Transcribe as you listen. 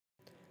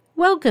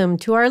Welcome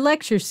to our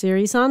lecture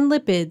series on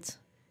lipids.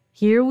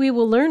 Here we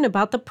will learn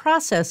about the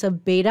process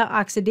of beta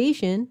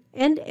oxidation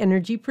and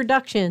energy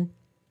production.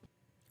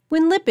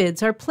 When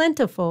lipids are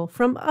plentiful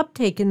from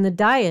uptake in the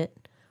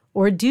diet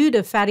or due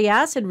to fatty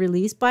acid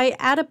release by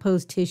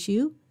adipose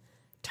tissue,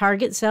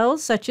 target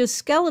cells such as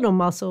skeletal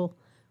muscle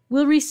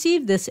will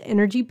receive this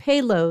energy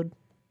payload.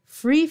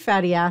 Free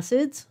fatty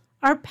acids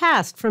are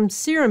passed from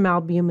serum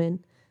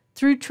albumin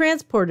through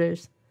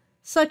transporters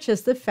such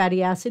as the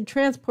fatty acid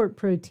transport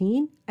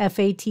protein,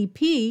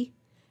 FATP,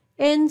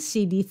 and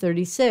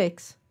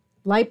CD36.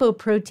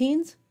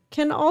 Lipoproteins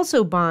can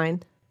also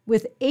bind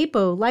with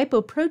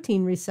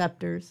apolipoprotein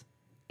receptors,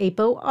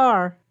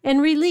 ApoR,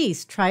 and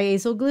release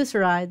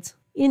triacylglycerides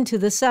into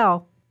the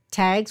cell.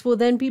 Tags will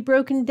then be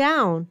broken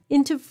down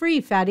into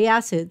free fatty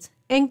acids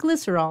and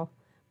glycerol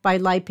by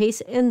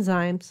lipase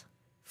enzymes.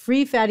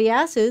 Free fatty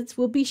acids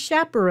will be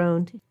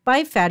chaperoned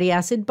by fatty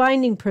acid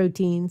binding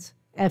proteins,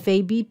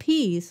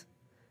 FABPs,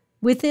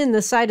 within the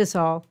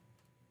cytosol.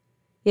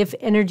 If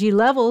energy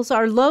levels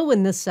are low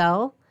in the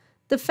cell,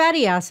 the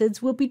fatty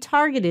acids will be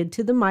targeted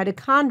to the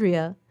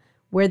mitochondria,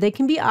 where they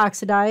can be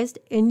oxidized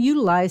and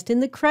utilized in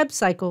the Krebs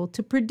cycle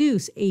to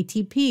produce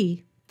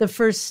ATP. The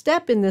first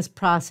step in this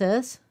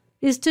process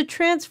is to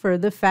transfer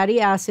the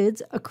fatty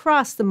acids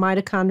across the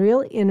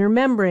mitochondrial inner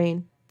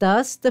membrane.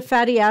 Thus, the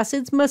fatty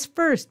acids must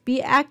first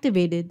be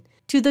activated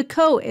to the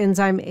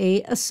coenzyme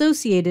A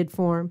associated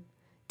form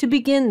to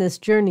begin this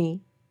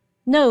journey.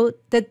 Note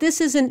that this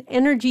is an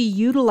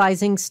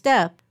energy-utilizing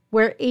step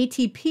where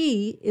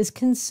ATP is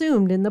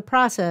consumed in the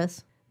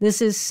process.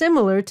 This is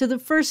similar to the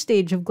first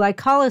stage of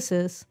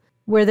glycolysis,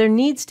 where there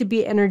needs to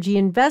be energy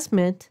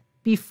investment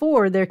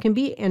before there can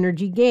be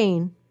energy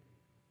gain.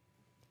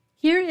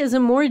 Here is a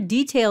more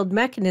detailed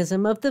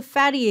mechanism of the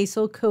fatty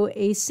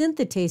acyl-CoA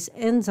synthetase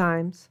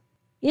enzymes.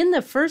 In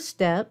the first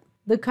step,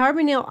 the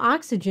carbonyl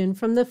oxygen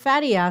from the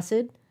fatty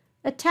acid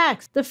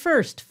attacks the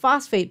first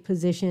phosphate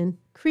position,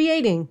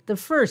 creating the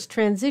first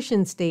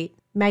transition state.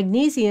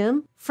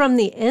 Magnesium from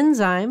the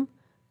enzyme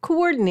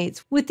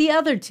coordinates with the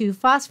other two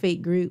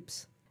phosphate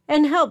groups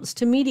and helps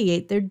to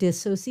mediate their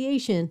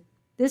dissociation.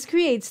 This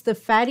creates the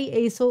fatty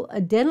acyl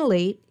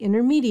adenylate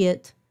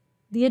intermediate.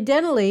 The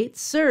adenylate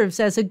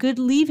serves as a good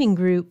leaving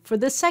group for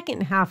the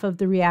second half of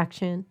the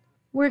reaction,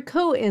 where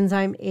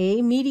coenzyme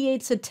A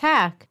mediates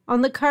attack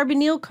on the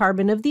carbonyl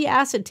carbon of the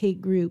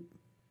acetate group.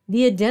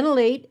 The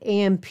adenylate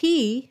AMP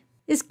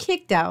is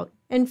kicked out,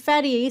 and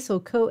fatty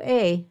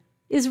acyl-CoA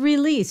is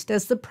released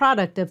as the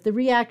product of the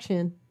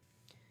reaction.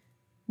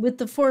 With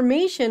the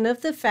formation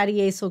of the fatty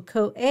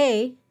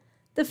acyl-CoA,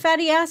 the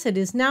fatty acid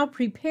is now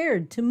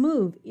prepared to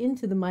move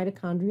into the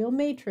mitochondrial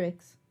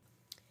matrix.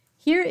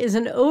 Here is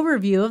an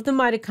overview of the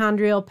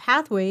mitochondrial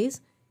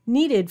pathways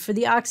needed for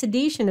the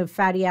oxidation of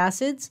fatty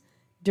acids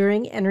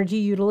during energy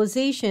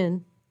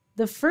utilization.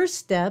 The first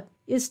step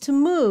is to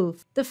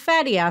move the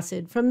fatty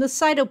acid from the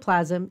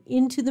cytoplasm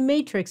into the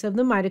matrix of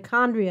the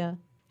mitochondria.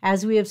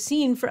 As we have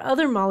seen for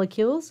other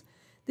molecules,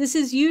 this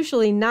is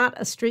usually not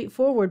a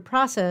straightforward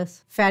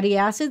process. Fatty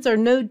acids are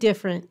no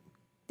different.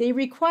 They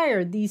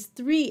require these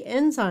three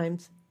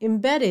enzymes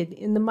embedded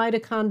in the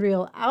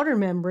mitochondrial outer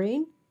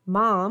membrane,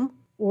 MOM,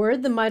 or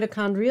the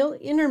mitochondrial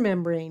inner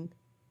membrane,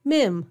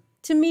 MIM,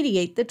 to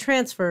mediate the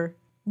transfer.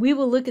 We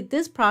will look at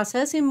this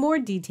process in more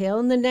detail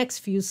in the next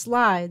few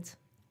slides.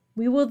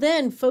 We will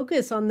then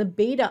focus on the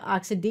beta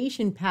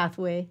oxidation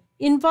pathway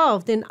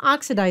involved in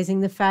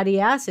oxidizing the fatty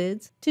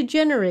acids to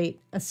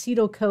generate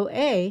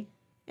acetyl-CoA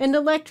and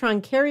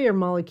electron carrier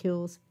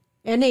molecules,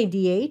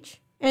 NADH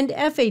and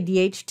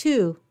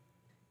FADH2.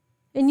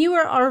 And you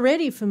are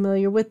already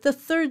familiar with the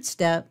third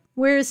step,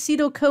 where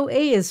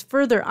acetyl-CoA is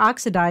further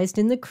oxidized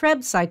in the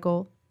Krebs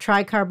cycle,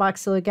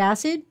 tricarboxylic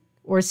acid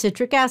or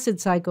citric acid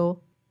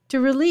cycle,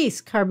 to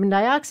release carbon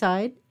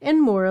dioxide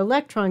and more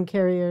electron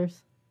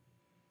carriers.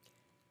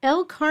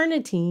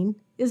 L-carnitine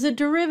is a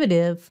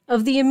derivative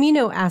of the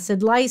amino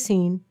acid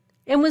lysine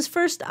and was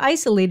first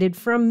isolated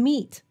from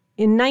meat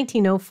in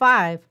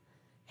 1905,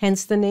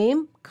 hence the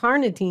name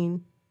carnitine.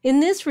 In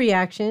this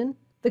reaction,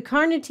 the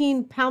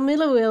carnitine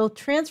palmitoyl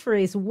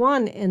transferase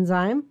 1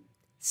 enzyme,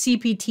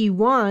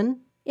 CPT1,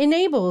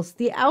 enables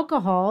the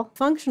alcohol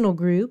functional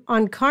group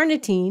on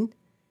carnitine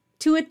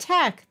to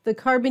attack the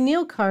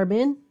carbonyl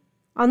carbon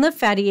on the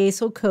fatty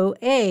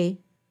acyl-CoA.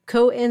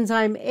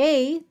 Coenzyme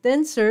A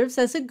then serves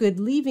as a good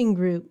leaving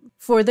group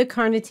for the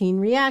carnitine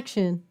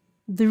reaction.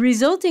 The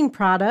resulting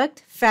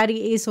product,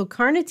 fatty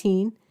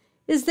acyl-carnitine,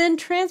 is then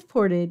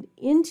transported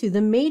into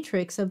the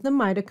matrix of the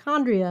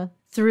mitochondria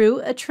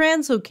through a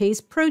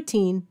translocase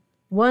protein.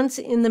 Once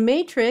in the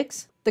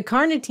matrix, the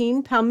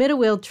carnitine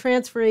palmitoyl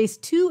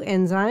transferase 2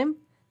 enzyme,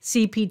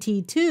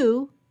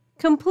 CPT2,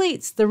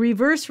 completes the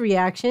reverse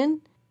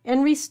reaction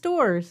and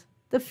restores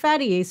the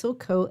fatty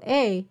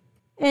acyl-CoA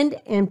and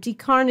empty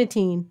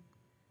carnitine.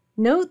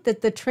 Note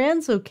that the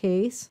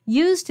translocase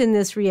used in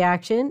this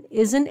reaction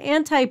is an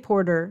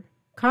antiporter.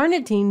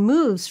 Carnitine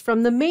moves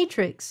from the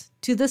matrix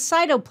to the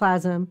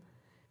cytoplasm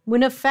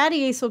when a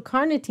fatty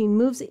acyl-carnitine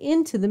moves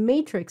into the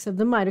matrix of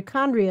the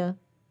mitochondria.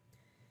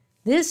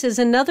 This is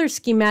another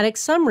schematic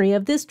summary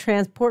of this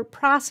transport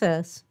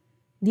process.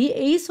 The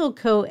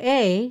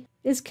acyl-CoA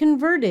is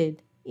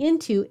converted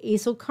into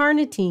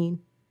acylcarnitine,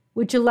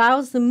 which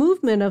allows the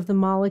movement of the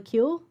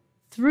molecule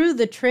through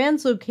the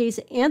translocase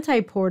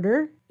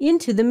antiporter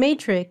into the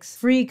matrix.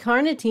 Free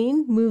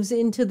carnitine moves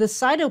into the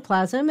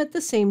cytoplasm at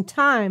the same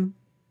time.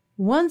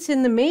 Once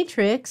in the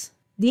matrix,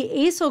 the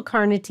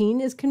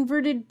acylcarnitine is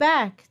converted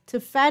back to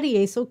fatty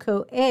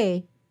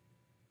acyl-CoA.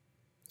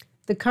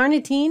 The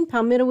carnitine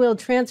palmitoyl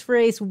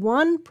transferase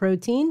 1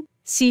 protein,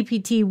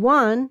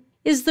 CPT1,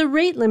 is the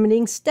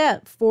rate-limiting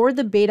step for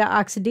the beta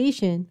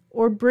oxidation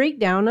or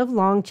breakdown of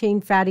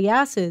long-chain fatty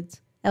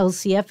acids,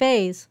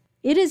 LCFAs.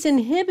 It is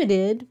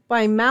inhibited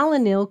by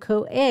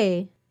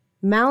malonyl-CoA.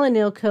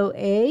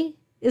 Malonyl-CoA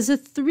is a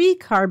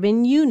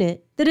 3-carbon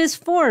unit that is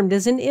formed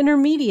as an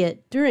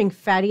intermediate during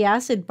fatty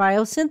acid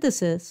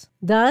biosynthesis.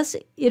 Thus,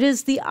 it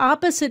is the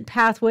opposite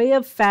pathway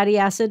of fatty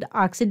acid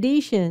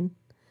oxidation,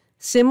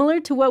 similar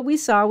to what we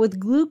saw with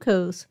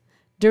glucose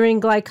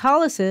during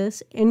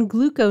glycolysis and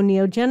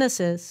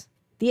gluconeogenesis.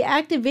 The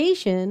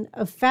activation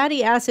of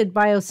fatty acid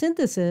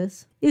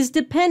biosynthesis is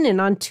dependent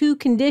on 2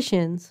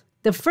 conditions.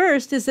 The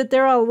first is that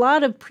there are a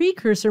lot of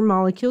precursor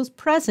molecules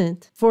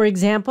present. For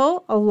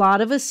example, a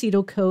lot of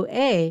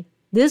acetyl-CoA.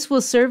 This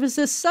will serve as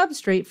a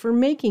substrate for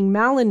making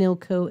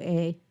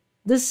malonyl-CoA.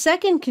 The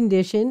second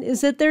condition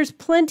is that there's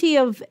plenty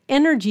of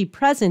energy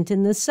present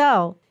in the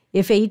cell.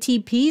 If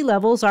ATP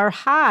levels are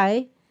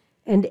high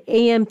and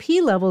AMP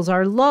levels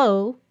are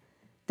low,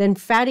 then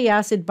fatty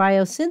acid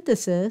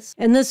biosynthesis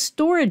and the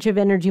storage of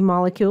energy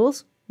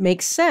molecules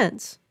makes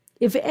sense.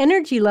 If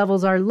energy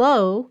levels are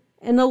low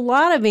and a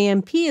lot of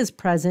AMP is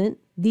present,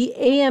 the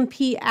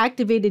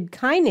AMP-activated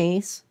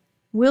kinase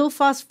will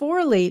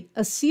phosphorylate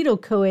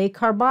acetyl-CoA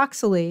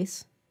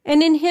carboxylase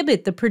and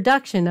inhibit the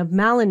production of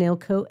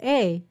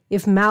malonyl-CoA.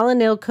 If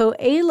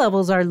malonyl-CoA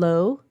levels are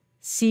low,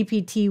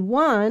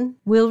 CPT1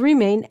 will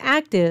remain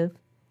active,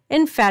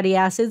 and fatty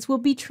acids will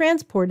be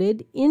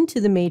transported into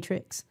the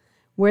matrix,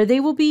 where they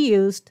will be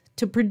used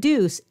to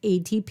produce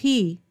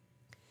ATP.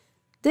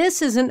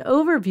 This is an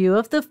overview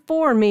of the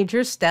 4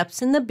 major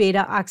steps in the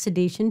beta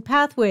oxidation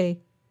pathway.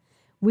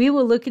 We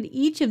will look at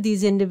each of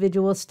these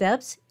individual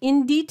steps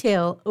in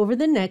detail over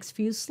the next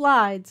few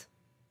slides.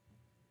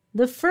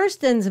 The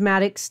first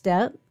enzymatic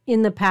step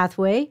in the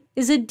pathway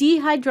is a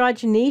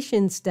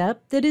dehydrogenation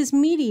step that is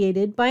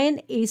mediated by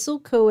an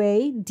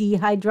acyl-CoA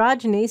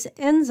dehydrogenase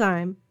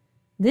enzyme.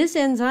 This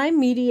enzyme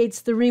mediates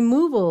the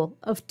removal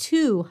of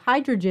 2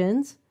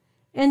 hydrogens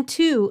and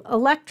 2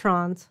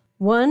 electrons,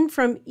 one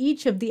from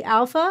each of the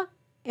alpha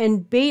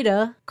and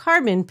beta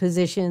carbon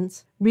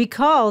positions.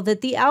 Recall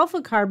that the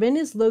alpha carbon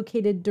is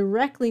located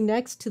directly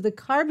next to the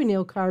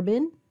carbonyl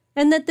carbon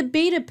and that the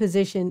beta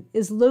position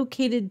is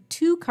located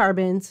 2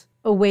 carbons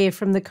away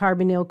from the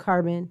carbonyl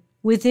carbon.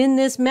 Within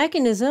this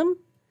mechanism,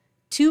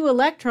 2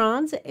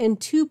 electrons and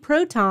 2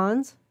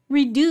 protons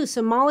reduce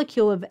a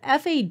molecule of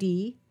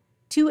FAD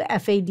to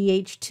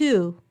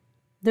FADH2.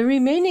 The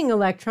remaining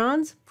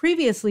electrons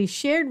previously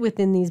shared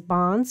within these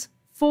bonds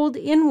fold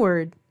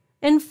inward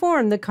and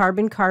form the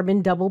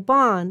carbon-carbon double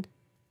bond.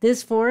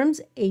 This forms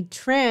a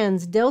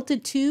trans delta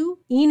 2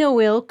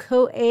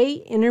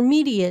 enoyl-CoA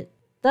intermediate.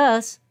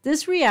 Thus,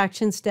 this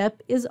reaction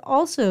step is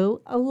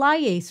also a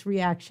lyase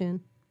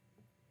reaction.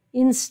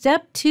 In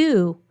step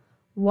 2,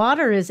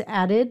 water is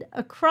added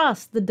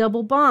across the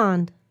double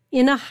bond.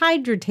 In a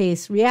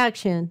hydratase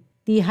reaction,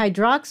 the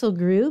hydroxyl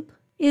group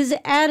is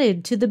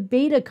added to the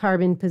beta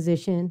carbon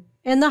position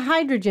and the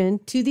hydrogen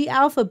to the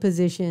alpha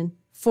position,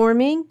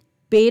 forming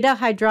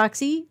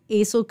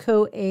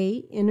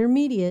beta-hydroxy-acyl-CoA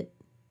intermediate.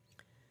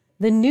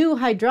 The new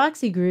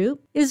hydroxy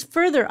group is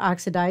further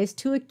oxidized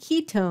to a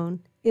ketone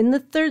in the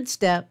third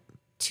step.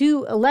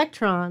 2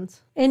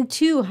 electrons and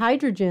 2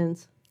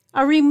 hydrogens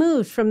are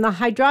removed from the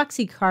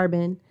hydroxy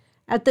carbon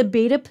at the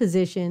beta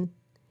position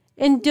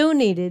and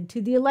donated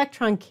to the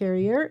electron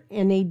carrier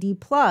NAD+.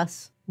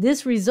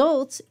 This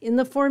results in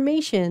the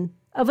formation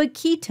of a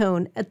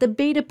ketone at the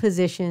beta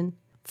position,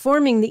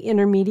 forming the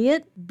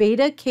intermediate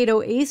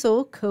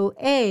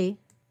beta-ketoacylcoA.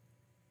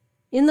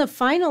 In the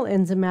final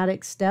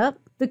enzymatic step,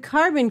 the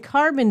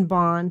carbon-carbon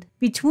bond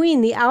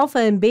between the alpha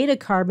and beta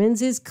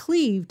carbons is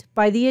cleaved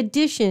by the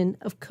addition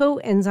of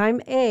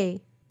coenzyme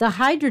A. The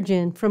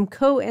hydrogen from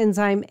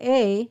coenzyme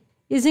A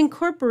is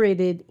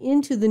incorporated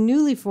into the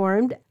newly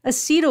formed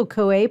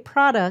acetyl-CoA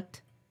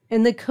product,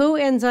 and the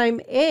coenzyme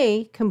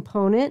A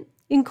component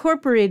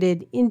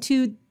incorporated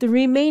into the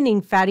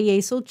remaining fatty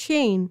acyl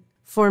chain,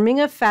 forming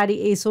a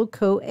fatty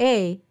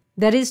acyl-CoA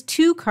that is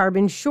 2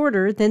 carbons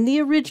shorter than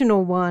the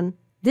original one.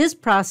 This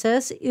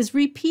process is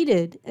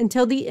repeated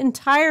until the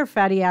entire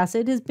fatty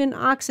acid has been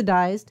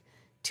oxidized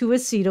to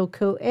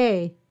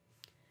acetyl-CoA.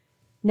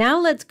 Now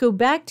let's go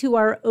back to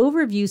our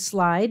overview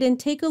slide and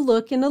take a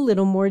look in a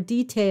little more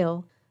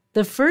detail.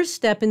 The first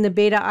step in the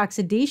beta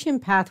oxidation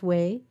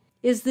pathway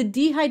is the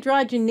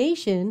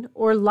dehydrogenation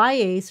or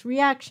lyase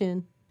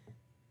reaction.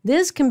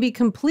 This can be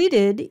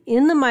completed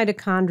in the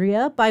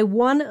mitochondria by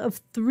one of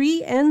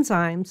 3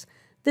 enzymes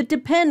that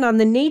depend on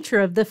the nature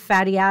of the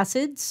fatty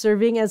acid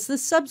serving as the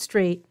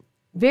substrate.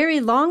 Very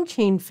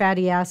long-chain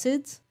fatty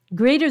acids,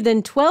 greater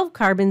than 12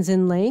 carbons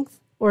in length,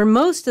 or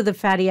most of the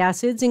fatty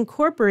acids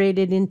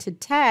incorporated into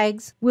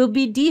tags, will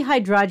be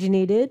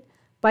dehydrogenated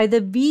by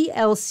the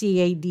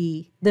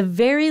VLCAD, the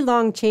very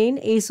long-chain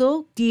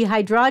acyl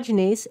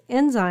dehydrogenase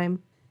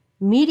enzyme.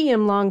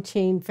 Medium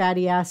long-chain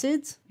fatty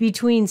acids,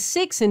 between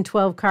 6 and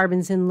 12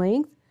 carbons in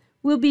length,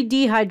 will be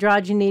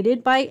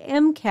dehydrogenated by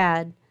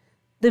MCAD,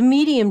 the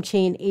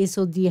medium-chain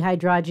acyl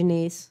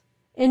dehydrogenase.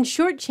 And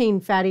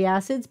short-chain fatty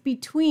acids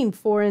between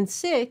 4 and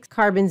 6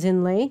 carbons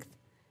in length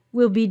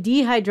will be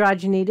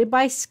dehydrogenated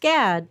by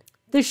SCAD,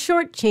 the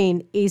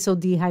short-chain acyl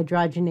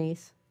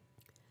dehydrogenase.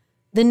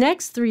 The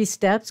next 3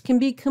 steps can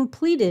be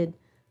completed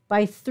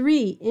by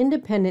 3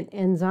 independent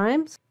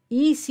enzymes,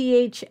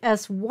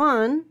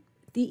 ECHS1,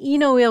 the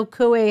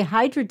enoyl-coA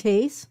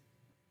hydratase,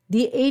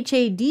 the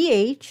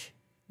HADH,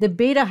 the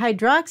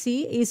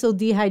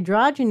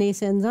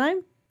beta-hydroxy-acyl-dehydrogenase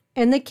enzyme,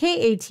 and the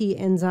KAT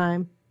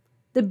enzyme,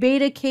 the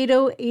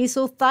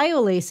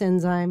beta-ketoacylthiolase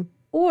enzyme,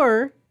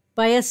 or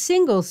by a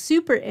single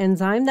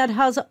superenzyme that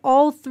has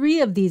all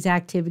 3 of these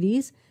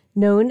activities,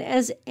 known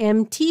as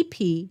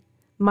MTP,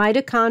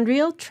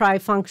 mitochondrial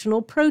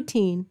trifunctional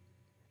protein.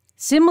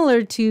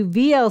 Similar to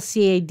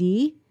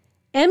VLCAD,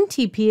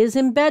 MTP is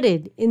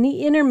embedded in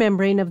the inner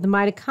membrane of the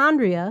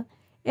mitochondria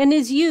and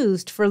is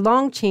used for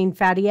long-chain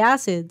fatty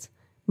acids,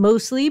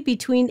 mostly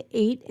between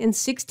 8 and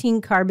 16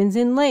 carbons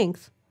in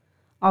length.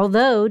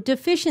 Although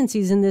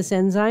deficiencies in this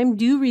enzyme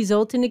do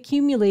result in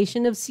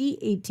accumulation of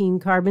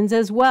C18 carbons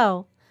as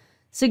well,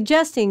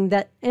 suggesting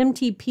that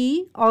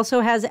MTP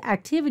also has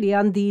activity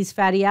on these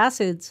fatty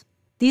acids.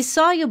 These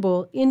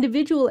soluble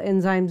individual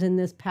enzymes in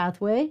this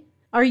pathway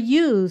are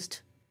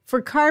used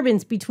for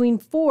carbons between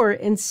 4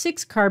 and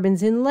 6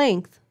 carbons in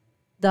length.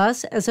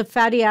 Thus, as a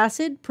fatty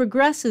acid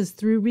progresses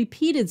through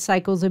repeated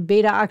cycles of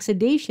beta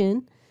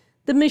oxidation,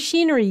 the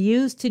machinery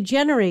used to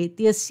generate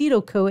the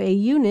acetyl-CoA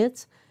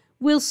units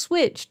will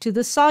switch to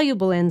the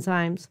soluble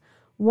enzymes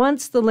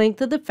once the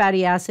length of the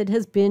fatty acid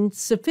has been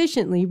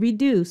sufficiently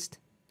reduced.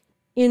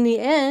 In the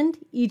end,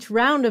 each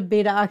round of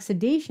beta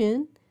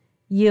oxidation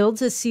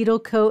yields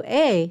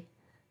acetyl-CoA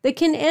that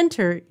can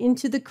enter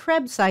into the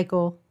Krebs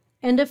cycle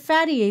and a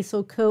fatty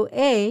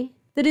acyl-CoA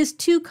that is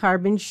 2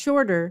 carbons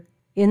shorter.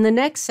 In the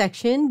next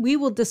section, we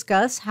will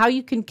discuss how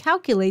you can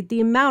calculate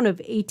the amount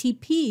of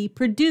ATP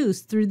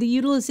produced through the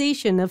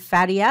utilization of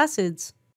fatty acids.